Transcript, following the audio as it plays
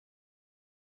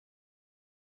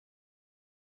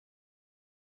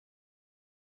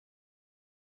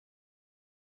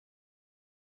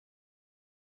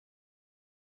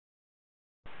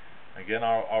Again,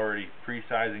 I'm already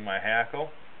pre-sizing my hackle.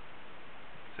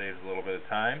 Saves a little bit of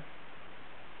time.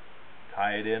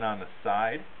 Tie it in on the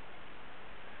side.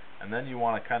 And then you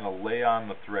want to kind of lay on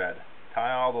the thread.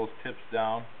 Tie all those tips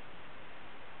down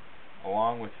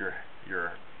along with your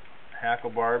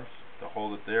hackle barbs to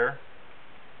hold it there.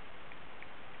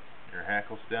 Your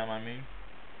hackle stem, I mean.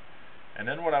 And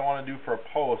then what I want to do for a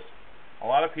post, a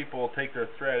lot of people will take their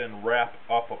thread and wrap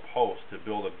up a post to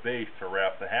build a base to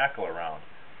wrap the hackle around.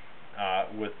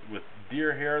 With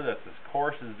deer hair that's as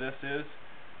coarse as this is,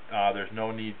 there's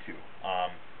no need to.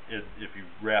 If you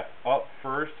wrap up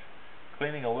first,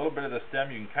 cleaning a little bit of the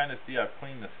stem, you can kind of see I've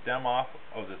cleaned the stem off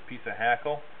of this piece of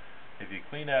hackle. If you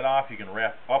clean that off, you can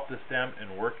wrap up the stem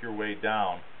and work your way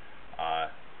down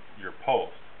your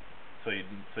post. So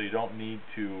you don't need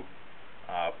to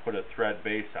put a thread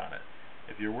base on it.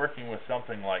 If you're working with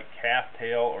something like calf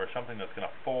tail or something that's going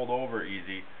to fold over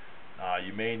easy,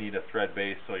 you may need a thread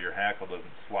base so your hackle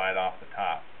doesn't slide off the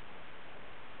top.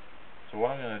 So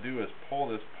what I'm going to do is pull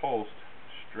this post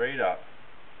straight up,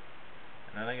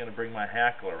 and then I'm going to bring my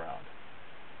hackle around.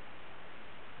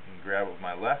 You can grab it with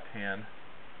my left hand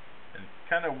and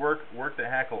kind of work the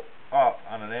hackle up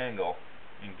on an angle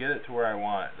and get it to where I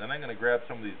want it. Then I'm going to grab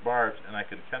some of these barbs and I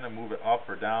can kind of move it up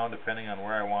or down depending on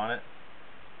where I want it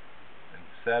and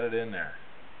set it in there.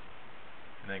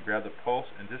 And then grab the post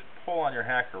and just pull on your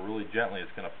hackle really gently.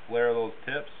 It's going to flare those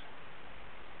tips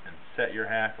and set your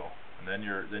hackle. And then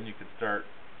you can start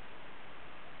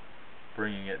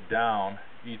bringing it down,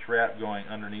 each wrap going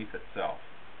underneath itself.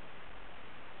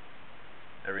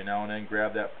 Every now and then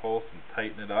grab that post and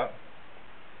tighten it up.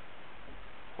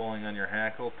 Pulling on your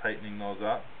hackle, tightening those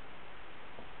up.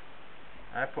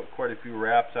 I put quite a few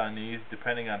wraps on these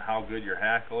depending on how good your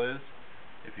hackle is.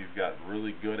 If you've got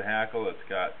really good hackle that's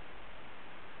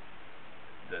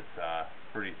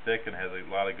pretty thick and has a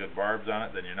lot of good barbs on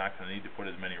it, then you're not going to need to put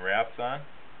as many wraps on.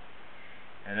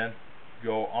 And then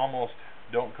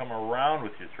don't come around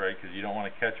with your thread because you don't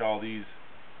want to catch all these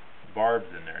barbs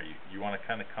in there. You want to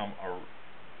kind of come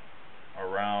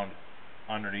around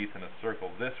underneath in a circle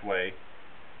this way,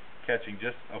 catching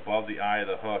just above the eye of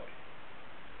the hook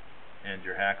and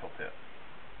your hackle tip.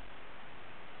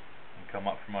 And come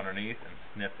up from underneath and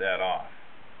snip that off.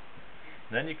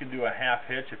 Then you can do a half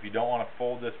hitch if you don't want to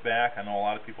fold this back. I know a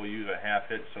lot of people use a half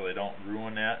hitch so they don't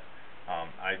ruin that.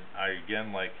 I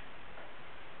again like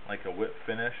a whip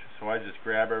finish, so I just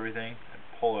grab everything and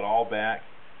pull it all back,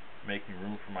 making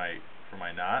room for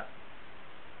my knot.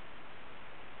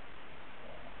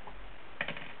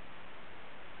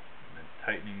 And then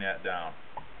tightening that down.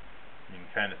 You can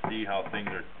kind of see how things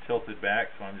are tilted back,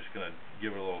 so I'm just going to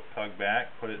give it a little tug back,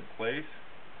 put it in place,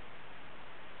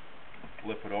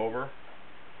 flip it over,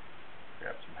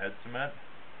 grab some head cement,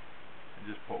 and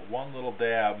just put one little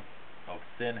dab of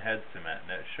thin head cement, and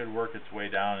that should work its way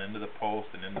down into the post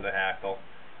and into the hackle,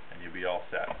 and you'll be all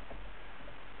set.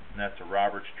 And that's a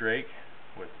Roberts Drake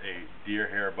with a deer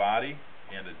hair body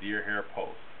and a deer hair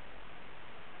post.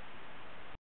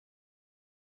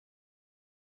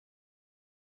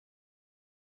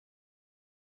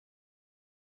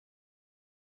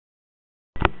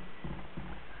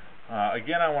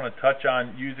 Again, I want to touch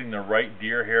on using the right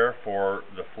deer hair for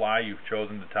the fly you've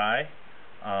chosen to tie.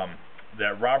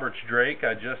 That Roberts Drake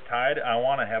I just tied, I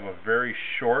want to have a very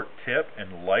short tip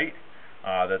and light.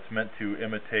 That's meant to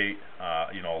imitate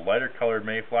lighter colored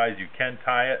mayflies. You can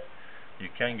tie it. You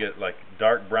can get like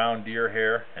dark brown deer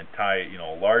hair and tie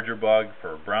a larger bug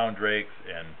for brown drakes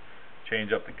and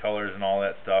change up the colors and all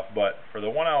that stuff. But for the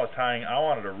one I was tying, I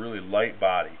wanted a really light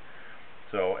body.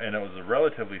 And it was a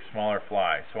relatively smaller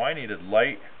fly, so I needed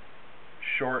light,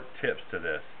 short tips to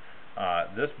this.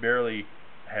 This barely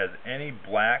has any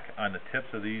black on the tips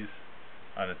of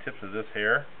this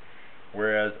hair,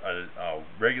 whereas a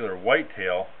regular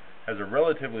whitetail has a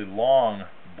relatively long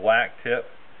black tip,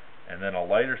 and then a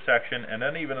lighter section, and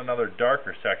then even another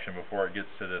darker section before it gets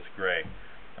to this gray.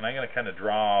 And I'm going to kind of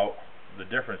draw out the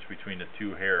difference between the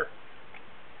two hair.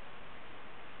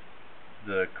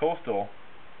 The coastal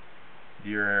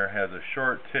deer hair has a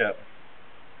short tip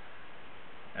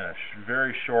and a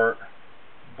very short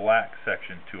black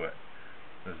section to it.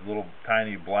 There's a little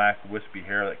tiny black wispy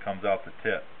hair that comes out the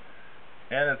tip,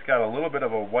 and it's got a little bit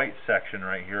of a white section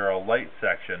right here, a light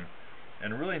section,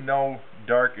 and really no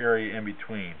dark area in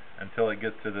between until it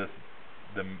gets to the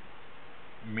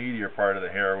meatier part of the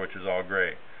hair, which is all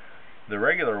gray. The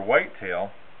regular whitetail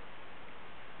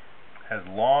has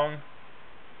longer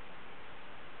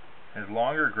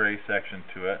gray section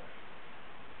to it,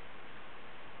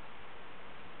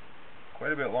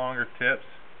 quite a bit longer tips,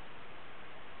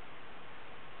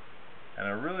 and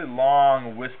a really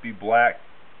long wispy black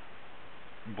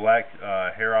black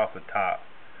hair off the top.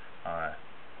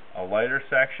 A lighter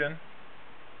section,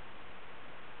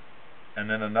 and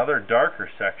then another darker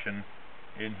section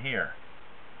in here.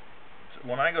 So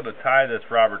when I go to tie this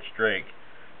Robert Drake,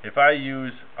 if I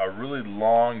use a really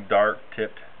long, dark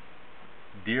tipped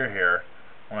deer hair,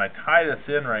 when I tie this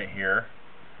in right here,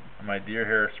 and my deer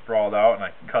hair is sprawled out, and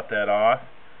I cut that off,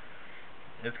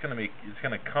 it's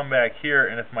gonna come back here,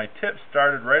 and if my tip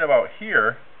started right about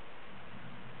here,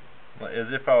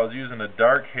 as if I was using a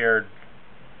dark-haired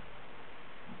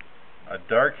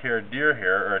deer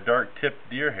hair, or a dark-tipped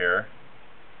deer hair,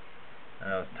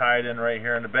 and I was tied in right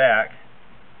here in the back,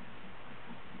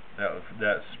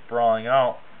 that's sprawling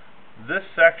out, this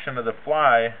section of the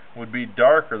fly would be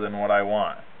darker than what I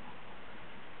want.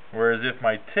 Whereas if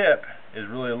my tip is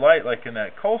really light, like in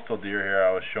that coastal deer hair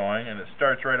I was showing, and it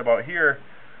starts right about here,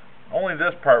 only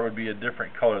this part would be a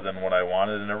different color than what I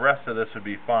wanted, and the rest of this would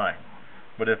be fine.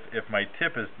 But if my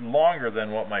tip is longer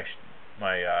than what my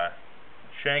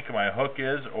shank of my hook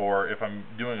is, or if I'm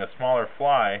doing a smaller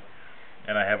fly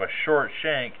and I have a short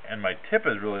shank and my tip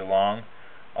is really long,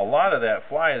 a lot of that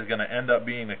fly is going to end up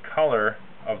being the color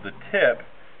of the tip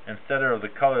instead of the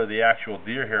color of the actual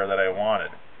deer hair that I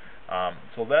wanted.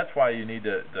 So that's why you need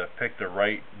to pick the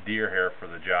right deer hair for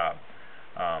the job.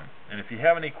 And if you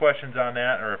have any questions on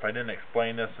that, or if I didn't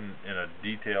explain this in a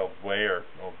detailed way, or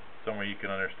somewhere you can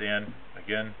understand,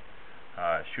 again,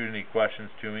 shoot any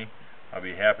questions to me. I'll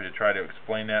be happy to try to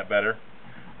explain that better.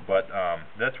 But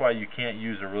that's why you can't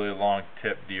use a really long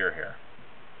tip deer hair.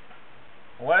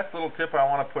 The last little tip I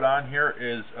want to put on here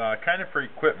is kind of for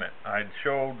equipment. I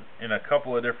showed in a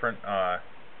couple of different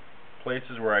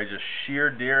places where I just shear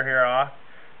deer hair off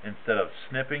instead of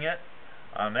snipping it.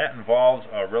 That involves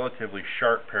a relatively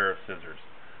sharp pair of scissors.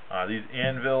 These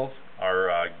anvils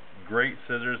are great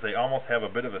scissors. They almost have a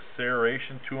bit of a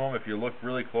serration to them. If you look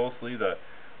really closely, the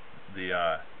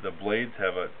blades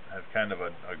have kind of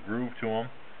a groove to them.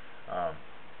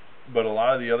 But a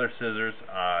lot of the other scissors,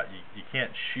 you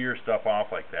can't shear stuff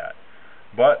off like that.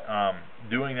 But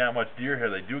doing that much deer hair,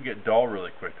 they do get dull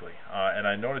really quickly. And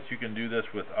I notice you can do this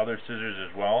with other scissors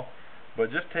as well.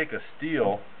 But just take a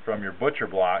steel from your butcher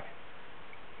block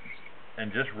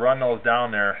and just run those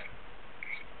down there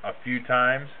a few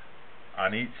times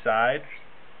on each side,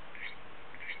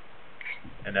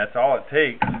 and that's all it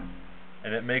takes,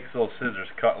 and it makes those scissors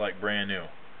cut like brand new.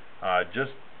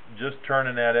 Just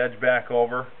turning that edge back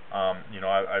over. You know,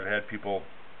 I've had people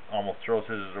almost throw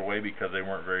scissors away because they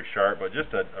weren't very sharp, but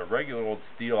just a regular old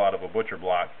steel out of a butcher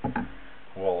block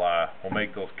will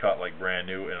make those cut like brand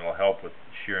new, and it'll help with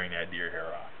shearing that deer hair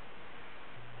off.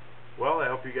 Well, I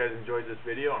hope you guys enjoyed this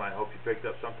video, and I hope you picked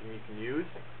up something you can use.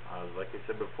 Like I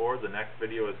said before, the next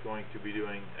video is going to be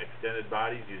doing extended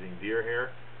bodies using deer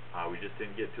hair. We just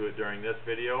didn't get to it during this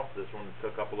video. This one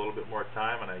took up a little bit more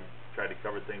time, and I tried to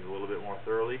cover things a little bit more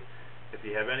thoroughly. If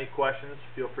you have any questions,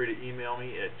 feel free to email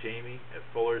me at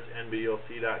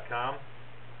jamie@fullersnboc.com,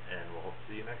 and we'll hope to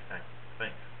see you next time.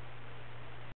 Thanks.